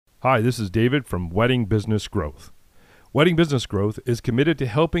Hi, this is David from Wedding Business Growth. Wedding Business Growth is committed to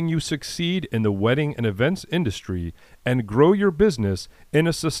helping you succeed in the wedding and events industry and grow your business in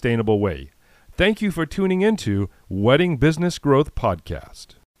a sustainable way. Thank you for tuning into Wedding Business Growth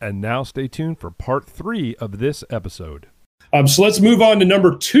Podcast. And now stay tuned for part 3 of this episode. So let's move on to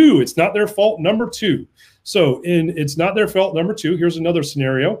number 2. It's not their fault, number 2. So in It's Not Their Fault, number 2, here's another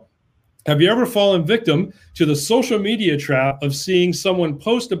scenario. Have you ever fallen victim to the social media trap of seeing someone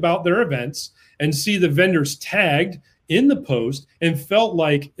post about their events and see the vendors tagged in the post and felt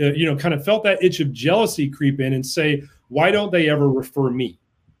like, kind of felt that itch of jealousy creep in and say, why don't they ever refer me?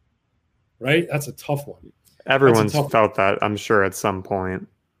 Right? That's a tough one. Everyone's felt that, I'm sure, at some point.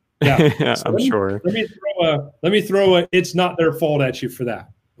 Yeah, yeah, so I'm sure. Let me throw a it's not their fault at you for that.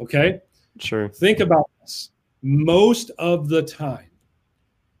 Okay? Sure. Think about this. Most of the time,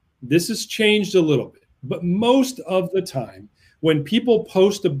 this has changed a little bit, but most of the time, when people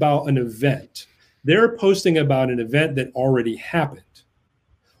post about an event, they're posting about an event that already happened,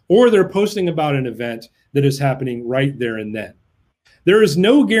 or they're posting about an event that is happening right there and then. There is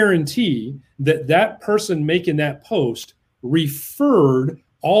no guarantee that that person making that post referred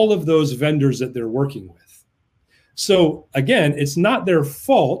all of those vendors that they're working with. So again, it's not their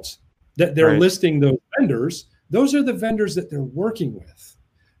fault that they're listing those vendors. Those are the vendors that they're working with.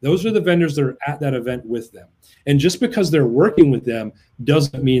 Those are the vendors that are at that event with them. And just because they're working with them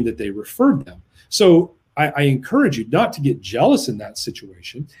doesn't mean that they referred them. So I encourage you not to get jealous in that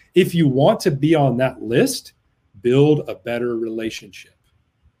situation. If you want to be on that list, build a better relationship.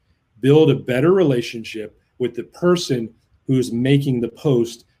 Build a better relationship with the person who's making the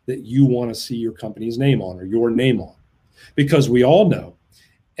post that you want to see your company's name on or your name on. Because we all know,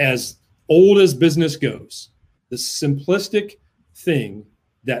 as old as business goes, the simplistic thing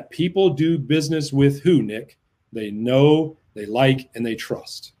that people do business with who, Nick? They know, they like, and they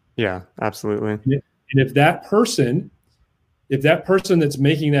trust. Yeah, absolutely. And if that person that's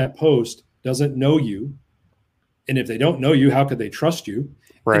making that post doesn't know you, and if they don't know you, how could they trust you?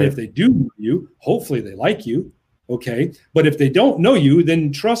 Right. And if they do know you, hopefully they like you. Okay. But if they don't know you,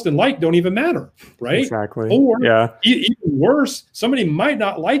 then trust and like don't even matter. Right. Exactly. Or yeah. Even worse, somebody might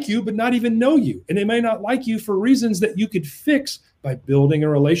not like you, but not even know you. And they may not like you for reasons that you could fix by building a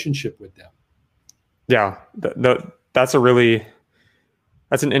relationship with them. Yeah. That's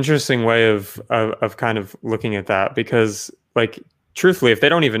an interesting way of kind of looking at that, because like, truthfully, if they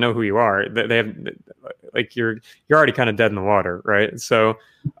don't even know who you are, they have, like, you're already kind of dead in the water. Right. So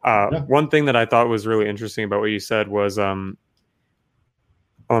one thing that I thought was really interesting about what you said was, let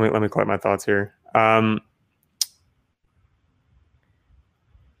me collect my thoughts here.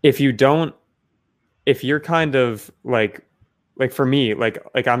 If you're kind of like for me, like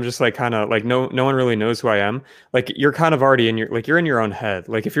I'm just like kind of like no one really knows who I am. Like you're kind of already you're in your own head.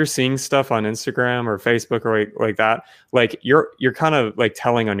 Like if you're seeing stuff on Instagram or Facebook or like that, like you're kind of like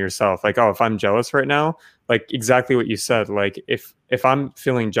telling on yourself, like, oh, if I'm jealous right now, like exactly what you said, like if I'm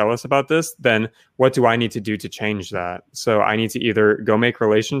feeling jealous about this, then what do I need to do to change that? So I need to either go make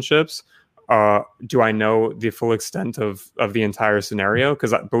relationships. Do I know the full extent of the entire scenario?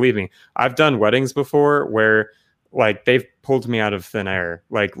 Because believe me, I've done weddings before where like they've pulled me out of thin air.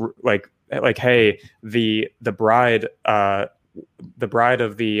 Like, hey, the bride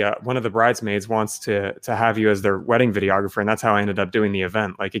of the one of the bridesmaids wants to have you as their wedding videographer, and that's how I ended up doing the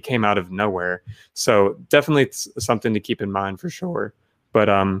event. Like it came out of nowhere. So definitely it's something to keep in mind for sure. But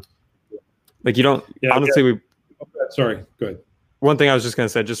like you don't honestly. Yeah. Sorry, go ahead. One thing I was just going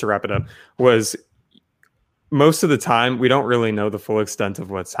to say, just to wrap it up, was most of the time we don't really know the full extent of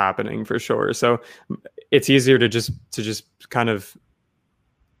what's happening for sure. So it's easier to just kind of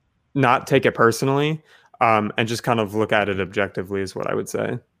not take it personally, and just kind of look at it objectively is what I would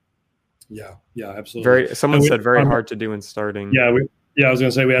say. Yeah, absolutely. Someone said very hard to do in starting. Yeah, I was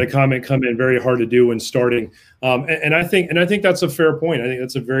going to say we had a comment come in, very hard to do when starting. And I think that's a fair point. I think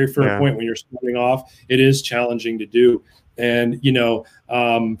that's a very fair point. When you're starting off, it is challenging to do. And, the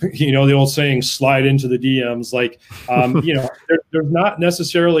old saying, slide into the DMs, like, there's not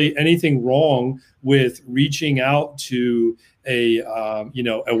necessarily anything wrong with reaching out to a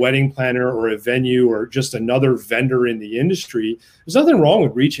wedding planner or a venue or just another vendor in the industry. There's nothing wrong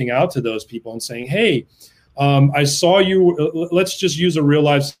with reaching out to those people and saying, hey, I saw you. Let's just use a real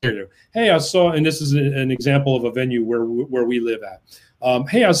life scenario. Hey, I saw, and this is an example of a venue where we live at.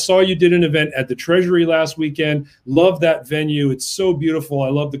 Hey, I saw you did an event at the Treasury last weekend. Love that venue. It's so beautiful. I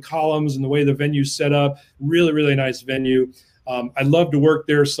love the columns and the way the venue's set up. Really, really nice venue. I'd love to work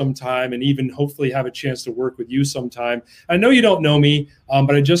there sometime and even hopefully have a chance to work with you sometime. I know you don't know me,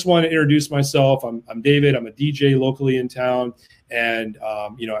 but I just want to introduce myself. I'm David. I'm a DJ locally in town. and I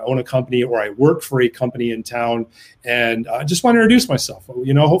own a company, or I work for a company in town, and I just want to introduce myself.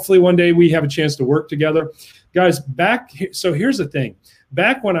 Hopefully one day we have a chance to work together, guys. So here's the thing: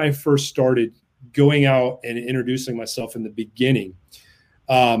 back when I first started going out and introducing myself in the beginning,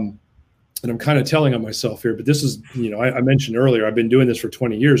 and I'm kind of telling on myself here, but this is, I mentioned earlier, I've been doing this for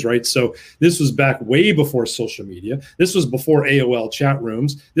 20 years, right? So this was back way before social media. This was before AOL chat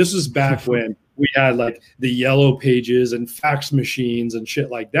rooms. This was back when we had like the yellow pages and fax machines and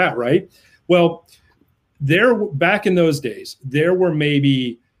shit like that, right? Well, back in those days, there were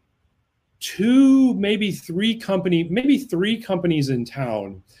maybe three companies in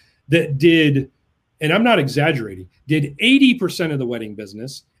town that did, and I'm not exaggerating, did 80% of the wedding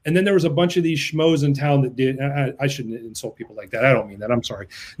business. And then there was a bunch of these schmoes in town that did, I shouldn't insult people like that. I don't mean that. I'm sorry.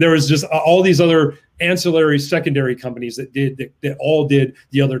 There was just all these other ancillary secondary companies that all did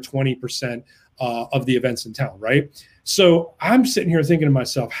the other 20% of the events in town, right? So I'm sitting here thinking to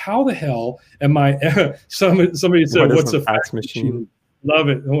myself, how the hell am I, somebody said, what's a fax machine? Love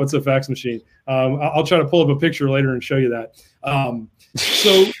it. What's a fax machine? I'll try to pull up a picture later and show you that.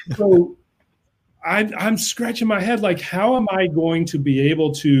 So I'm scratching my head, like, how am I going to be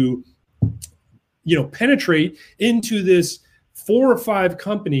able to, penetrate into this 4 or 5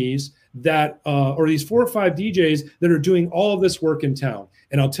 companies that, or these 4 or 5 DJs that are doing all of this work in town?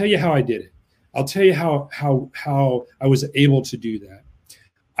 And I'll tell you how I did it. I'll tell you how I was able to do that.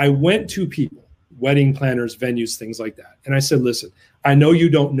 I went to people, wedding planners, venues, things like that. And I said, listen, I know you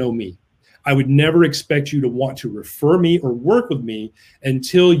don't know me. I would never expect you to want to refer me or work with me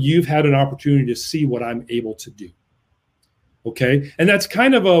until you've had an opportunity to see what I'm able to do. Okay. And that's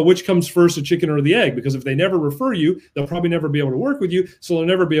kind of which comes first, the chicken or the egg, because if they never refer you, they'll probably never be able to work with you. So they'll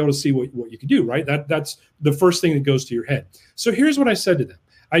never be able to see what you can do. Right. That's the first thing that goes to your head. So here's what I said to them.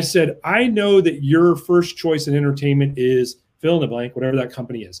 I said, I know that your first choice in entertainment is fill in the blank, whatever that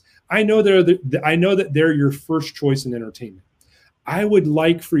company is. I know that they're your first choice in entertainment. I would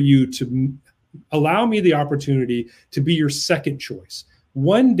like for you to allow me the opportunity to be your second choice.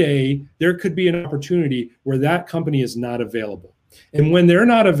 One day, there could be an opportunity where that company is not available. And when they're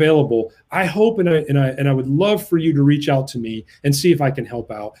not available, I hope and I would love for you to reach out to me and see if I can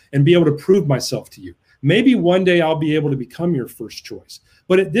help out and be able to prove myself to you. Maybe one day I'll be able to become your first choice.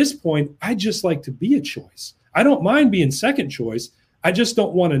 But at this point, I just like to be a choice. I don't mind being second choice. I just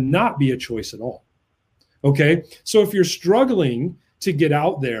don't want to not be a choice at all. Okay. So if you're struggling to get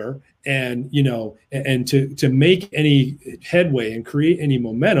out there and, and to make any headway and create any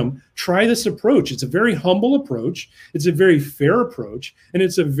momentum, try this approach. It's a very humble approach. It's a very fair approach. And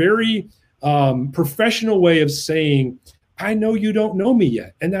it's a very professional way of saying, I know you don't know me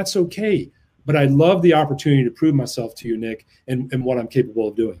yet, and that's okay. But I love the opportunity to prove myself to you, Nick, and what I'm capable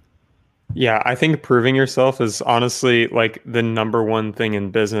of doing. Yeah, I think proving yourself is honestly like the number one thing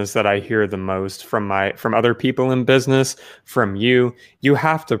in business that I hear the most from other people in business, from you. You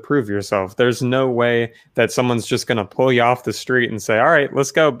have to prove yourself. There's no way that someone's just going to pull you off the street and say, "All right,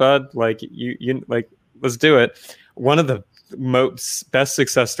 let's go, bud. Like you like let's do it." One of the best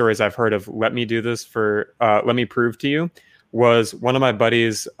success stories I've heard of let me do this for let me prove to you was one of my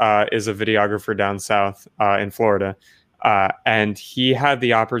buddies is a videographer down south in Florida. And he had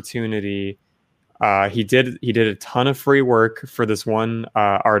the opportunity. He did a ton of free work for this one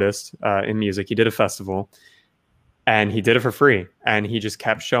artist in music. He did a festival, and he did it for free. And he just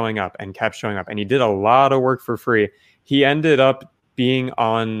kept showing up and kept showing up. And he did a lot of work for free. He ended up being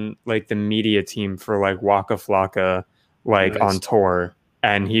on like the media team for like Waka Flocka, like nice. On tour.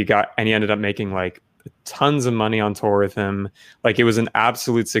 And he ended up making like tons of money on tour with him. Like it was an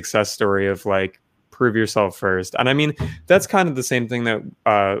absolute success story of like, prove yourself first. And I mean, that's kind of the same thing that,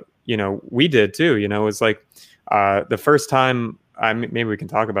 we did too, it's like the first time maybe we can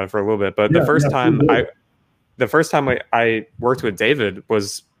talk about it for a little bit, but the first time I worked with David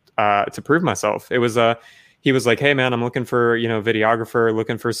was to prove myself. It was, he was like, "Hey man, I'm looking for, videographer,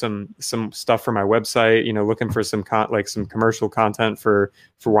 looking for some stuff for my website, looking for some some commercial content for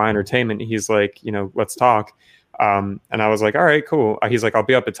Y Entertainment." He's like, "Let's talk." And I was like, "All right, cool." He's like, "I'll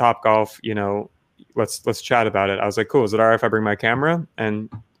be up at Topgolf, let's chat about it." I was like, "Cool. Is it all right if I bring my camera?" And,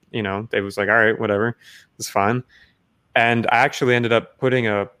 Dave was like, "All right, whatever. It's fine." And I actually ended up putting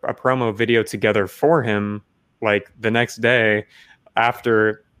a promo video together for him, like the next day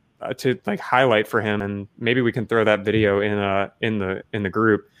after to like highlight for him. And maybe we can throw that video in the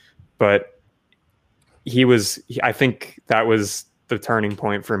group, but I think that was the turning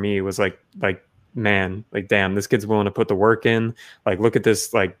point for me, was like, man, like, damn, this kid's willing to put the work in. Like, look at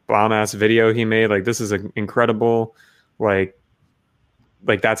this like bomb ass video he made. Like, this is an incredible, like,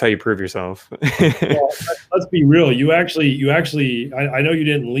 like that's how you prove yourself. Well, let's be real. You actually, I know you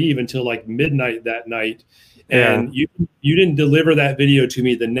didn't leave until like midnight that night, and you didn't deliver that video to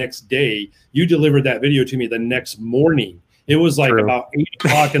me the next day. You delivered that video to me the next morning. It was like about 8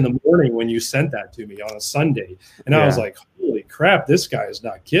 o'clock in the morning when you sent that to me on a Sunday, and I was like, "Holy crap! This guy is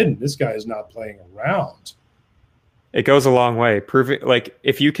not kidding. This guy is not playing around." It goes a long way. Proving, like,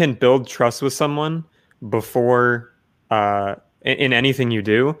 if you can build trust with someone before in anything you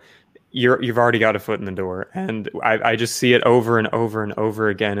do, you've already got a foot in the door. And I just see it over and over and over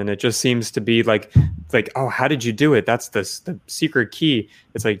again. And it just seems to be like, oh, how did you do it? That's the secret key.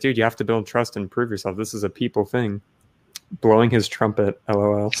 It's like, dude, you have to build trust and prove yourself. This is a people thing. Blowing his trumpet,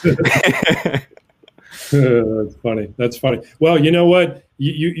 LOL. That's funny. That's funny. Well, you know what?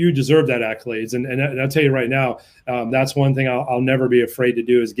 You deserve that accolades, and I'll tell you right now, that's one thing I'll never be afraid to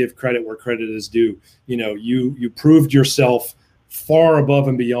do is give credit where credit is due. You know, you proved yourself far above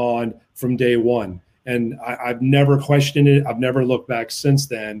and beyond from day one, and I've never questioned it. I've never looked back since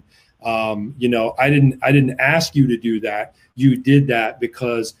then. You know, I didn't ask you to do that. You did that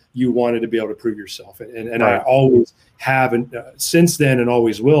because you wanted to be able to prove yourself, and I always have, and since then, and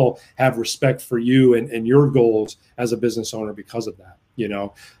always will have respect for you and your goals as a business owner because of that. You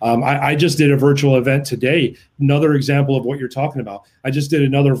know, I just did a virtual event today. Another example of what you're talking about. I just did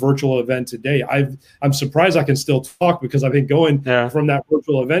another virtual event today. I'm surprised I can still talk because I've been going from that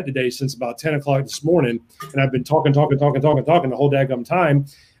virtual event today since about 10 o'clock this morning, and I've been talking the whole daggum time.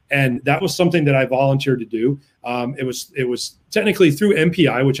 And that was something that I volunteered to do. It was technically through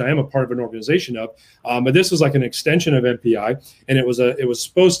MPI, which I am a part of an organization of, but this was like an extension of MPI, and it was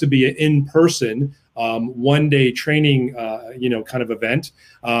supposed to be an in-person 1-day training, kind of event.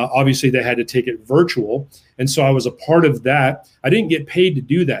 Obviously, they had to take it virtual, and so I was a part of that. I didn't get paid to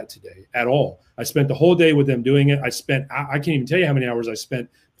do that today at all. I spent the whole day with them doing it. I can't even tell you how many hours I spent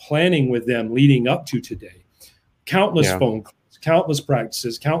planning with them leading up to today. Countless phone calls. Countless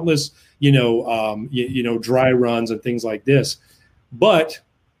practices, countless, dry runs and things like this. But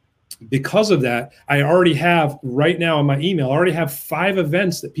because of that, I already have right now in my email, I already have 5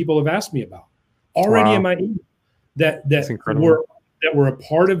 events that people have asked me about already in my email that were a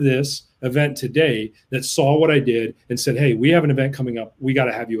part of this event today that saw what I did and said, hey, we have an event coming up. We got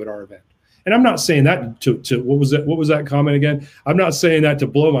to have you at our event. And I'm not saying that to what was that comment again? I'm not saying that to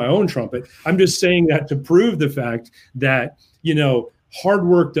blow my own trumpet. I'm just saying that to prove the fact that, hard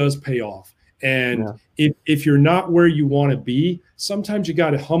work does pay off. And if you're not where you want to be, sometimes you got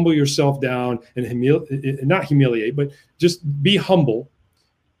to humble yourself down and not humiliate, but just be humble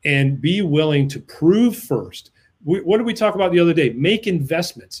and be willing to prove first. What did we talk about the other day? Make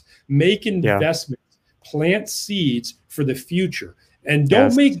investments, plant seeds for the future. And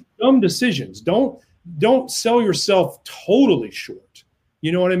don't make dumb decisions. Don't sell yourself totally short.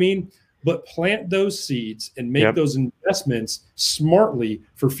 You know what I mean? But plant those seeds and make those investments smartly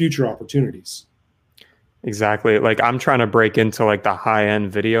for future opportunities. Exactly. Like I'm trying to break into like the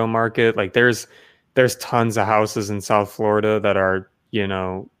high-end video market. Like there's tons of houses in South Florida that are,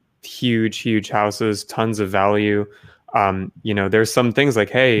 huge houses, tons of value. There's some things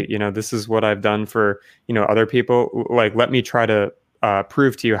like, hey, this is what I've done for, other people. Like, let me try to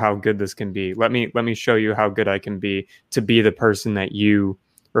prove to you how good this can be. Let me show you how good I can be to be the person that you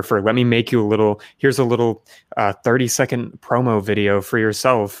refer. Let me make you here's a little 30-second promo video for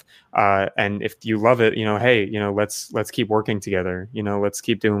yourself. And if you love it, hey, let's keep working together. Let's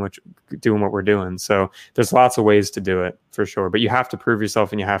keep doing what we're doing. So there's lots of ways to do it for sure, but you have to prove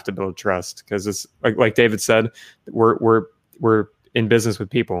yourself and you have to build trust because it's like David said, we're in business with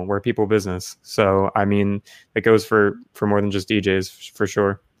people. We're a people business. So, I mean, it goes for more than just DJs for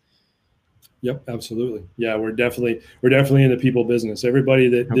sure. Yep, absolutely. Yeah, we're definitely in the people business. Everybody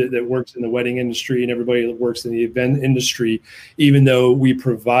that works in the wedding industry and everybody that works in the event industry, even though we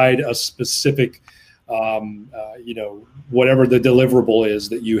provide a specific, whatever the deliverable is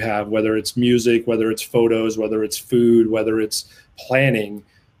that you have, whether it's music, whether it's photos, whether it's food, whether it's planning,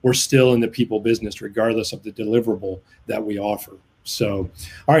 we're still in the people business, regardless of the deliverable that we offer. So,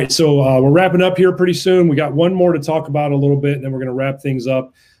 all right. So we're wrapping up here pretty soon. We got one more to talk about a little bit, and then we're going to wrap things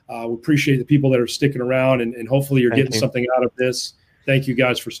up. We appreciate the people that are sticking around, and hopefully you're getting something out of this. Thank you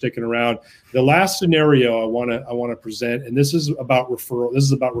guys for sticking around. The last scenario I want to present, and this is about referral. This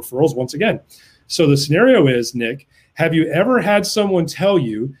is about referrals once again. So the scenario is, Nick, have you ever had someone tell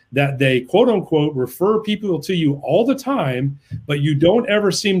you that they quote unquote refer people to you all the time, but you don't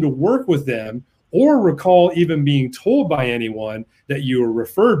ever seem to work with them or recall even being told by anyone that you were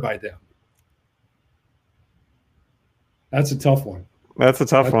referred by them? That's a tough one. That's a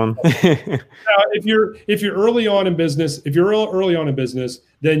tough one. Now, if you're early on in business,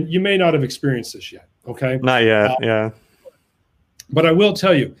 then you may not have experienced this yet. Okay. Not yet. Yeah. But I will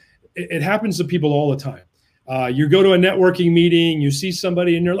tell you, it happens to people all the time. You go to a networking meeting, you see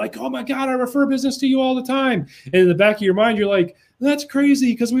somebody and you're like, oh my God, I refer business to you all the time. And in the back of your mind, you're like, that's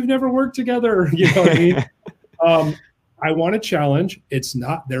crazy because we've never worked together. You know what I mean? I want to challenge. It's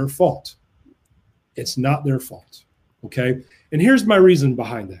not their fault. It's not their fault. Okay. And here's my reason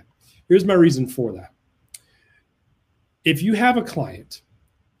behind that. Here's my reason for that. If you have a client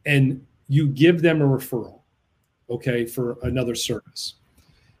and you give them a referral, okay, for another service,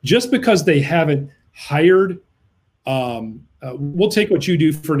 just because they haven't hired, we'll take what you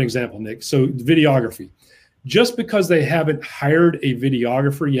do for an example, Nick. So videography, just because they haven't hired a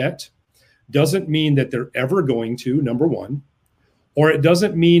videographer yet, doesn't mean that they're ever going to, number one, or it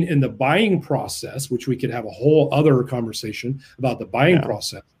doesn't mean in the buying process, which we could have a whole other conversation about the buying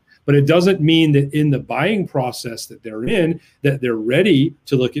process, but it doesn't mean that in the buying process that they're in, that they're ready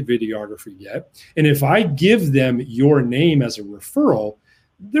to look at videography yet. And if I give them your name as a referral,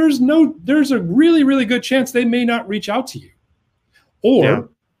 there's a really, really good chance they may not reach out to you.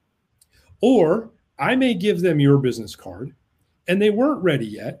 Or I may give them your business card and they weren't ready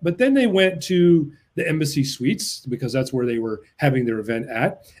yet, but then they went to the Embassy Suites because that's where they were having their event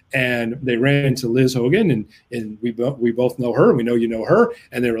at. And they ran into Liz Hogan and we both know her and we know you know her.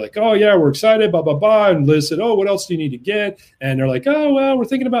 And they were like, oh yeah, we're excited, blah, blah, blah. And Liz said, oh, what else do you need to get? And they're like, oh, well, we're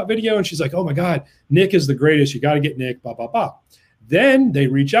thinking about video. And she's like, oh my God, Nick is the greatest. You got to get Nick, blah, blah, blah. Then they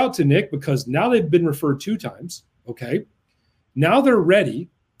reach out to Nick because now they've been referred 2 times. Okay. Now they're ready.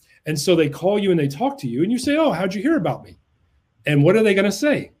 And so they call you and they talk to you and you say, oh, how'd you hear about me? And what are they going to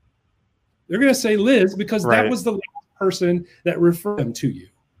say? They're going to say Liz because that was the last person that referred them to you.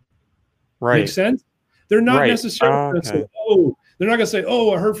 Right. Make sense? They're not necessarily going to say, oh, they're not going to say,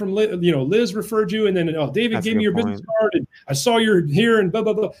 oh, I heard from Liz, Liz referred you. And then, oh, David gave me your business card and I saw you're here and blah,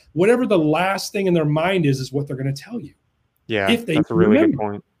 blah, blah. Whatever the last thing in their mind is what they're going to tell you. Yeah. That's a really good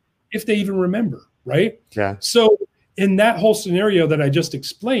point. If they even remember. Right. Yeah. So in that whole scenario that I just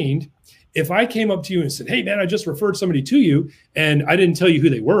explained, if I came up to you and said, hey, man, I just referred somebody to you and I didn't tell you who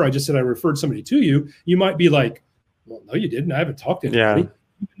they were, I just said I referred somebody to you, you might be like, well, no, you didn't. I haven't talked to anybody.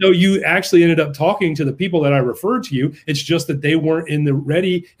 Yeah. No, you actually ended up talking to the people that I referred to you. It's just that they weren't in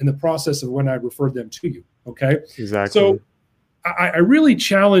the process of when I referred them to you. Okay. Exactly. So I really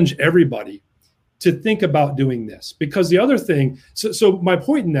challenge everybody to think about doing this because the other thing, so my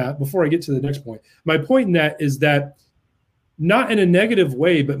point in that, before I get to the next point, my point in that is that not in a negative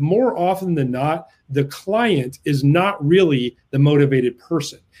way, but more often than not, the client is not really the motivated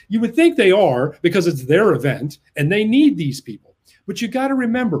person. You would think they are because it's their event and they need these people. But you got to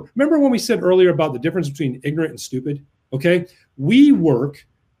remember when we said earlier about the difference between ignorant and stupid? Okay. We work,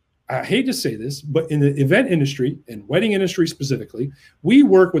 I hate to say this, but in the event industry and wedding industry specifically, we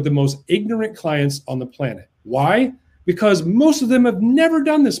work with the most ignorant clients on the planet. Why? Because most of them have never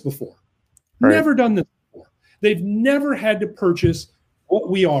done this before. Right. Never done this. They've never had to purchase what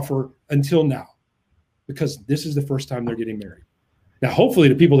we offer until now because this is the first time they're getting married. Now, hopefully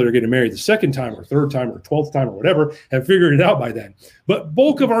the people that are getting married the second time or third time or 12th time or whatever have figured it out by then. But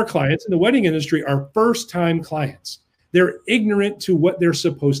bulk of our clients in the wedding industry are first-time clients. They're ignorant to what they're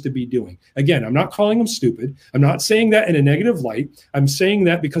supposed to be doing. Again, I'm not calling them stupid. I'm not saying that in a negative light. I'm saying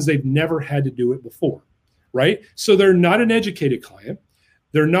that because they've never had to do it before, right? So they're not an educated client.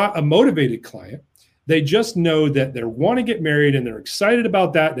 They're not a motivated client. They just know that they want to get married and they're excited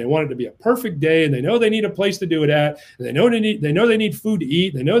about that. They want it to be a perfect day and they know they need a place to do it at. And they know they need food to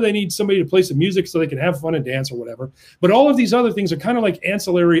eat. They know they need somebody to play some music so they can have fun and dance or whatever. But all of these other things are kind of like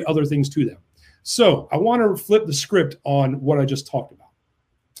ancillary other things to them. So I want to flip the script on what I just talked about.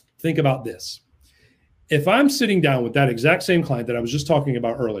 Think about this. If I'm sitting down with that exact same client that I was just talking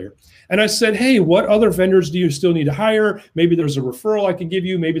about earlier, and I said, hey, what other vendors do you still need to hire? Maybe there's a referral I can give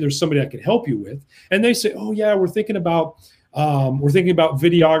you. Maybe there's somebody I can help you with. And they say, oh yeah, we're thinking about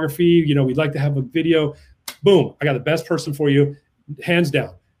videography. We'd like to have a video. Boom, I got the best person for you. Hands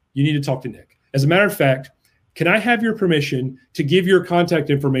down, you need to talk to Nick. As a matter of fact, can I have your permission to give your contact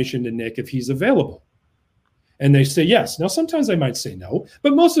information to Nick if he's available? And they say yes. Now, sometimes they might say no,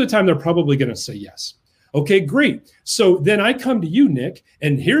 but most of the time they're probably going to say yes. Okay, great. So then I come to you, Nick,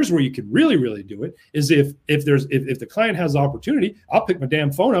 and here's where you can really, really do it is if the client has the opportunity, I'll pick my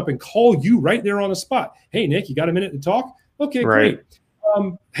damn phone up and call you right there on the spot. Hey, Nick, you got a minute to talk? Okay, right. Great.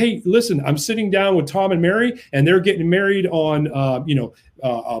 Hey, listen, I'm sitting down with Tom and Mary, and they're getting married on,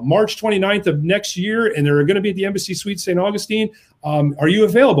 March 29th of next year, and they're going to be at the Embassy Suites St. Augustine. Are you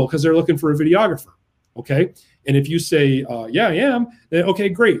available? Because they're looking for a videographer. Okay. And if you say, yeah, I am, then okay,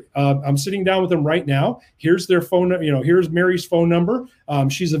 great. I'm sitting down with them right now. Here's their phone, here's Mary's phone number.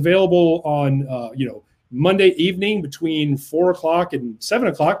 She's available on, Monday evening between 4 o'clock and 7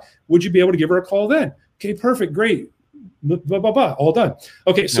 o'clock. Would you be able to give her a call then? Okay, perfect, great. Blah, blah, blah, all done.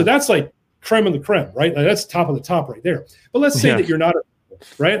 Okay, so that's like creme of the creme, right? Like that's top of the top right there. But let's say that you're not available,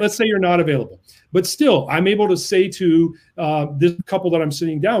 right? Let's say you're not available. But still, I'm able to say to this couple that I'm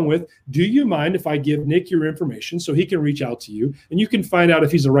sitting down with, do you mind if I give Nick your information so he can reach out to you and you can find out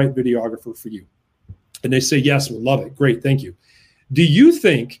if he's the right videographer for you? And they say, yes, we'll love it. Great, thank you. Do you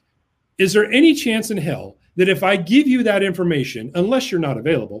think, is there any chance in hell that if I give you that information, unless you're not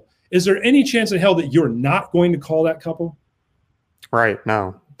available, is there any chance in hell that you're not going to call that couple? Right.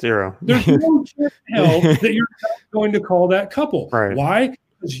 No, zero. There's no chance in hell that you're not going to call that couple. Right. Why?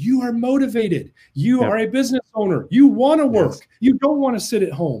 Because you are motivated. You are a business owner. You want to work. Yes. You don't want to sit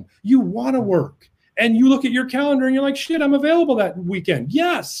at home. You want to work. And you look at your calendar and you're like, shit, I'm available that weekend.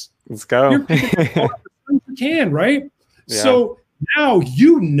 Yes. Let's go. You can, right? Yeah. So now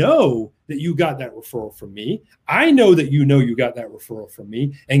you know that you got that referral from me. I know that you got that referral from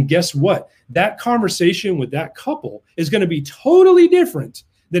me. And guess what? That conversation with that couple is going to be totally different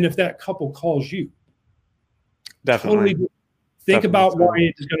than if that couple calls you. Definitely. Totally different. Think about why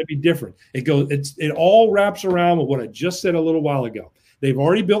it's going to be different. It all wraps around with what I just said a little while ago. They've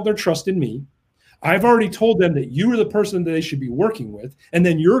already built their trust in me. I've already told them that you are the person that they should be working with. And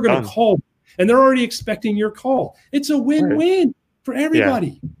then you're going to call them. And they're already expecting your call. It's a win-win for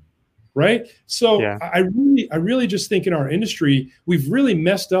everybody. Yeah. Right. So yeah. I really just think in our industry, we've really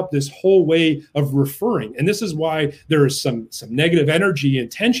messed up this whole way of referring. And this is why there is some negative energy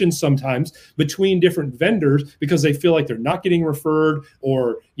and tension sometimes between different vendors because they feel like they're not getting referred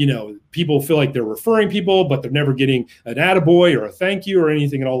or, people feel like they're referring people, but they're never getting an attaboy or a thank you or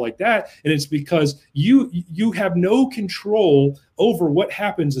anything at all like that. And it's because you have no control over what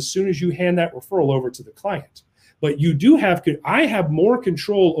happens as soon as you hand that referral over to the client. But you do I have more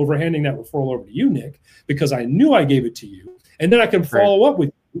control over handing that referral over to you, Nick, because I knew I gave it to you. And then I can follow up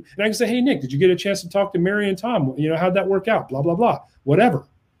with you. And I can say, hey, Nick, did you get a chance to talk to Mary and Tom? How'd that work out? Blah, blah, blah, whatever.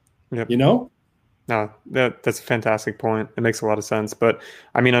 Yep. No, that's a fantastic point. It makes a lot of sense. But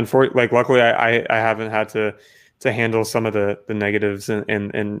I mean, unfortunately, luckily I haven't had to handle some of the negatives in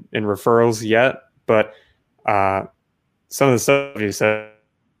referrals yet. But some of the stuff you said,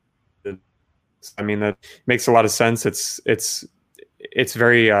 I mean, that makes a lot of sense. It's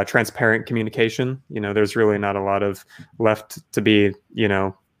very transparent communication. There's really not a lot of left to be,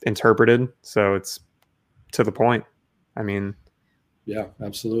 interpreted. So it's to the point. I mean, yeah,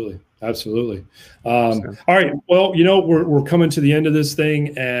 absolutely. All right. Well, we're coming to the end of this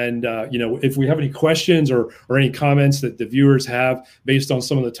thing. And, if we have any questions or any comments that the viewers have based on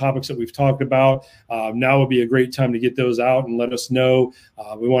some of the topics that we've talked about, now would be a great time to get those out and let us know.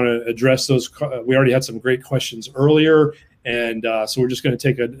 We want to address those. We already had some great questions earlier. And so we're just going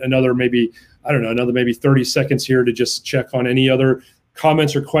to take another maybe 30 seconds here to just check on any other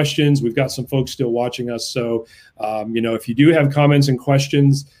comments or questions. We've got some folks still watching us. So, if you do have comments and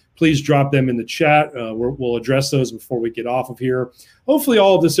questions, please drop them in the chat. We'll address those before we get off of here. Hopefully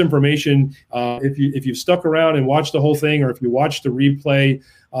all of this information, if you've stuck around and watched the whole thing, or if you watched the replay,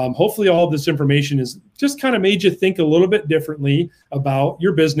 hopefully all of this information is just kind of made you think a little bit differently about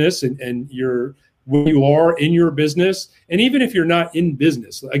your business and where you are in your business. And even if you're not in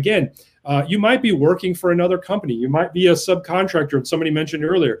business, again, you might be working for another company. You might be a subcontractor. And somebody mentioned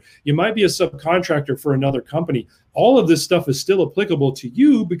earlier, you might be a subcontractor for another company. All of this stuff is still applicable to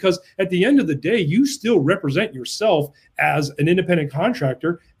you because at the end of the day, you still represent yourself as an independent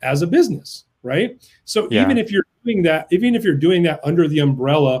contractor, as a business, right? So even if you're doing that under the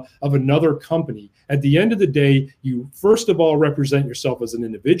umbrella of another company, at the end of the day, you first of all represent yourself as an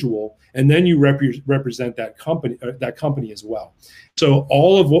individual, and then you represent that company as well. So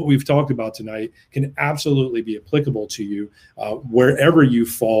all of what we've talked about tonight can absolutely be applicable to you wherever you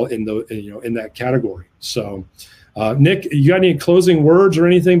fall in that category. So, Nick, you got any closing words or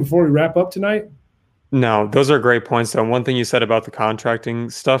anything before we wrap up tonight? No, those are great points. Though one thing you said about the contracting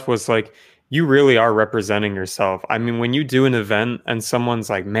stuff was you really are representing yourself. I mean, when you do an event and someone's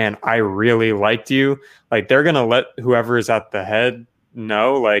like, man, I really liked you, they're going to let whoever is at the head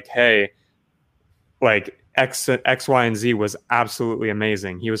know, hey, X, Y, and Z was absolutely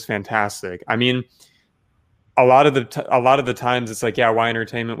amazing. He was fantastic. I mean, a lot of the times it's like, yeah, Y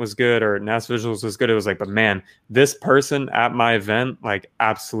Entertainment was good or NAS Visuals was good. It was like, but man, this person at my event like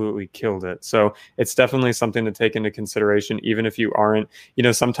absolutely killed it. So it's definitely something to take into consideration, even if you aren't, you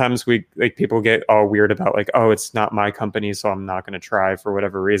know, sometimes we like people get all weird about like, oh, it's not my company, so I'm not going to try for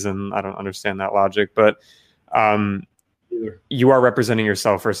whatever reason. I don't understand that logic, but you are representing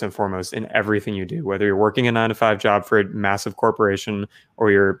yourself first and foremost in everything you do, whether you're working a 9-to-5 job for a massive corporation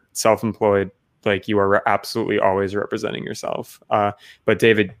or you're self-employed. Like you are absolutely always representing yourself. But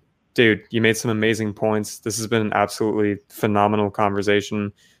David, dude, you made some amazing points. This has been an absolutely phenomenal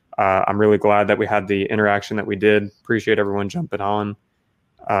conversation. I'm really glad that we had the interaction that we did. Appreciate everyone jumping on.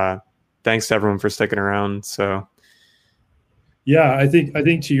 Thanks to everyone for sticking around. So, yeah, I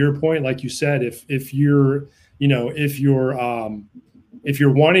think to your point, like you said, if you're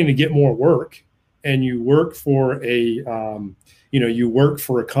wanting to get more work and you work for a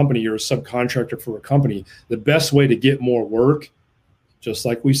company, you're a subcontractor for a company, the best way to get more work, just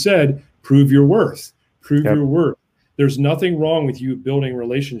like we said, prove your worth. Your worth. There's nothing wrong with you building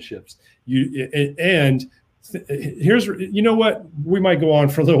relationships. Here's, you know what, we might go on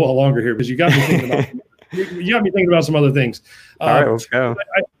for a little while longer here because you got me thinking about some other things. All right, let's go.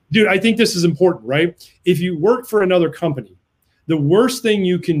 Dude, I think this is important, right? If you work for another company, the worst thing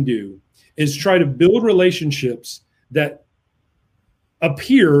you can do is try to build relationships that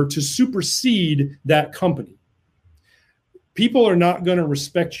appear to supersede that company. People are not going to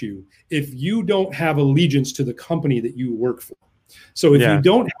respect you if you don't have allegiance to the company that you work for. So if you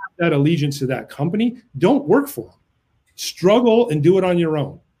don't have that allegiance to that company, don't work for them. Struggle and do it on your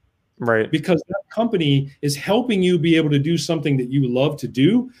own. Right. Because that company is helping you be able to do something that you love to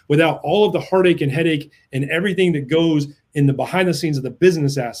do without all of the heartache and headache and everything that goes in the behind the scenes of the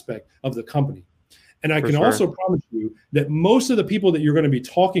business aspect of the company. And I can also promise you that most of the people that you're going to be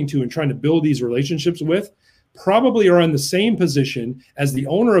talking to and trying to build these relationships with probably are in the same position as the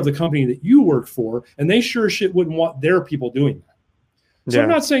owner of the company that you work for, and they sure shit wouldn't want their people doing that. So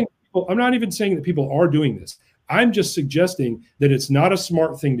I'm not even saying that people are doing this. I'm just suggesting that it's not a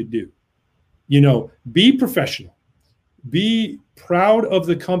smart thing to do. You know, be professional. Be proud of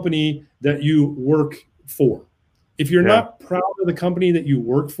the company that you work for. If you're not proud of the company that you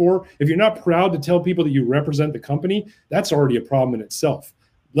work for, if you're not proud to tell people that you represent the company, that's already a problem in itself.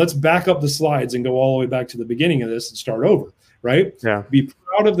 Let's back up the slides and go all the way back to the beginning of this and start over, right? Yeah. Be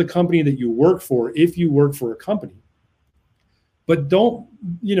proud of the company that you work for if you work for a company. But don't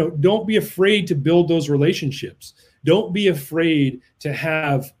be afraid to build those relationships. Don't be afraid to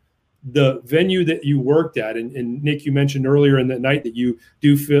have the venue that you worked at. And Nick, you mentioned earlier in the night that you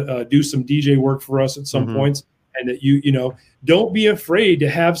do some DJ work for us at some points, and that you don't be afraid to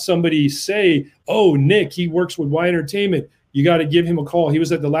have somebody say, "Oh, Nick, he works with Y Entertainment. You got to give him a call. He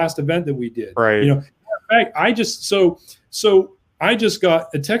was at the last event that we did." Right. In fact, I just got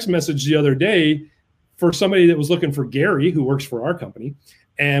a text message the other day for somebody that was looking for Gary, who works for our company,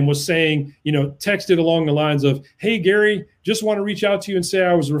 and was saying, texted along the lines of, "Hey, Gary, just want to reach out to you and say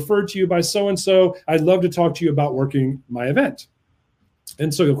I was referred to you by so-and-so. I'd love to talk to you about working my event."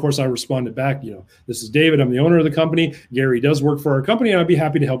 And so, of course, I responded back, "This is David. I'm the owner of the company. Gary does work for our company, and I'd be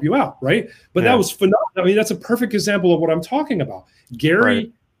happy to help you out." Right. But that was phenomenal. I mean, that's a perfect example of what I'm talking about.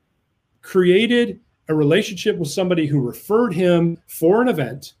 Gary created a relationship with somebody who referred him for an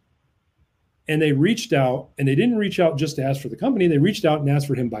event. And they reached out, and they didn't reach out just to ask for the company. They reached out and asked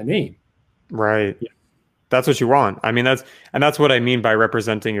for him by name. Right. Yeah. That's what you want. I mean, that's what I mean by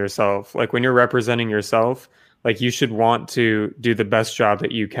representing yourself. Like when you're representing yourself, like you should want to do the best job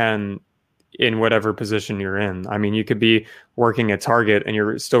that you can in whatever position you're in. I mean, you could be working at Target and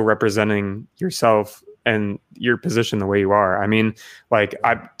you're still representing yourself and your position the way you are. I mean, like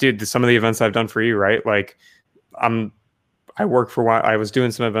some of the events I've done for you, right? Like I was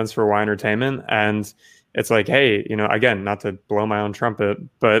doing some events for Y Entertainment, and it's like, hey, again, not to blow my own trumpet,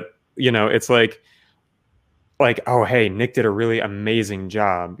 but it's like, oh, hey, Nick did a really amazing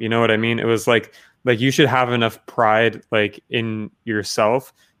job. You know what I mean? It was like you should have enough pride, like in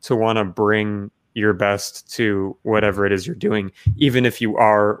yourself, to want to bring your best to whatever it is you're doing. Even if you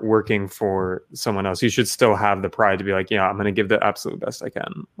are working for someone else, you should still have the pride to be like, I'm going to give the absolute best I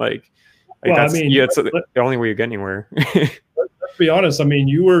can. It's the only way you get anywhere. Let's be honest. I mean,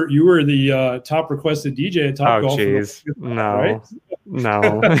 you were the top requested DJ at Top Golf. Oh, jeez. No, right?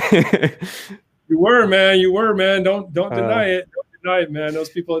 No. You were, man. Don't deny it. Don't deny it, man. Those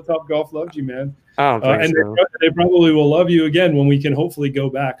people at Top Golf loved you, man. I don't think so. They probably will love you again when we can hopefully go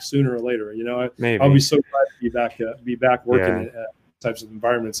back sooner or later. Maybe. I'll be so glad to be back working in types of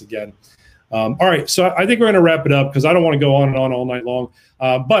environments again. All right, so I think we're going to wrap it up because I don't want to go on and on all night long.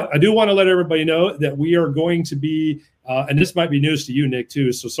 But I do want to let everybody know that we are going to be, and this might be news to you, Nick,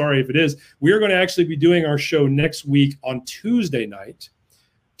 too, so sorry if it is. We are going to actually be doing our show next week on Tuesday night,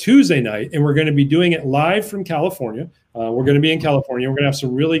 and we're going to be doing it live from California. We're going to be in California. We're going to have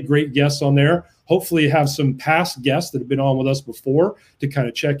some really great guests on there. Hopefully have some past guests that have been on with us before to kind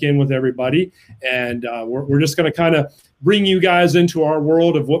of check in with everybody. And we're just going to kind of bring you guys into our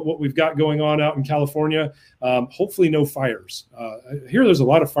world of what we've got going on out in California. Hopefully no fires. I hear there's a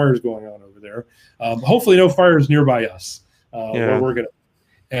lot of fires going on over there. Hopefully no fires nearby us where we're going to.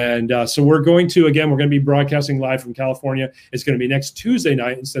 And so we're going to be broadcasting live from California. It's going to be next Tuesday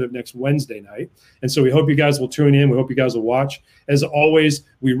night instead of next Wednesday night. And so we hope you guys will tune in. We hope you guys will watch. As always,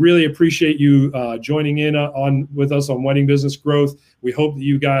 we really appreciate you joining in with us on Wedding Business Growth. We hope that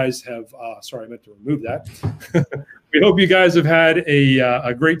you guys have, sorry, I meant to remove that. We hope you guys have had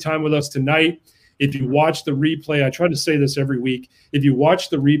a great time with us tonight. If you watch the replay, I try to say this every week. If you watch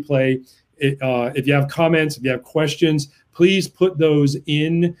the replay, if you have comments, if you have questions, please put those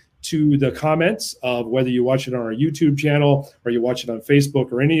in to the comments of whether you watch it on our YouTube channel or you watch it on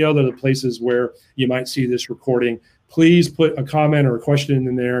Facebook or any other places where you might see this recording. Please put a comment or a question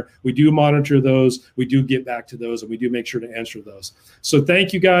in there. We do monitor those. We do get back to those, and we do make sure to answer those. So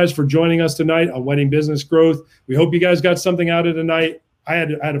thank you guys for joining us tonight on Wedding Business Growth. We hope you guys got something out of tonight. I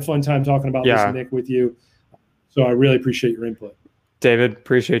had a fun time talking about this, Nick, with you. So I really appreciate your input. David,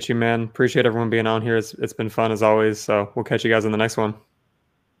 appreciate you, man. Appreciate everyone being on here. It's been fun as always. So we'll catch you guys in the next one.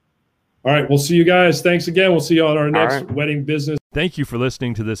 All right. We'll see you guys. Thanks again. We'll see you on our next Wedding Business. Thank you for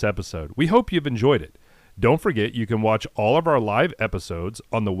listening to this episode. We hope you've enjoyed it. Don't forget you can watch all of our live episodes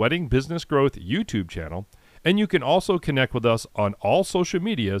on the Wedding Business Growth YouTube channel, and you can also connect with us on all social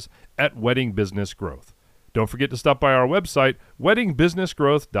medias at Wedding Business Growth. Don't forget to stop by our website,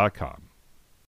 weddingbusinessgrowth.com.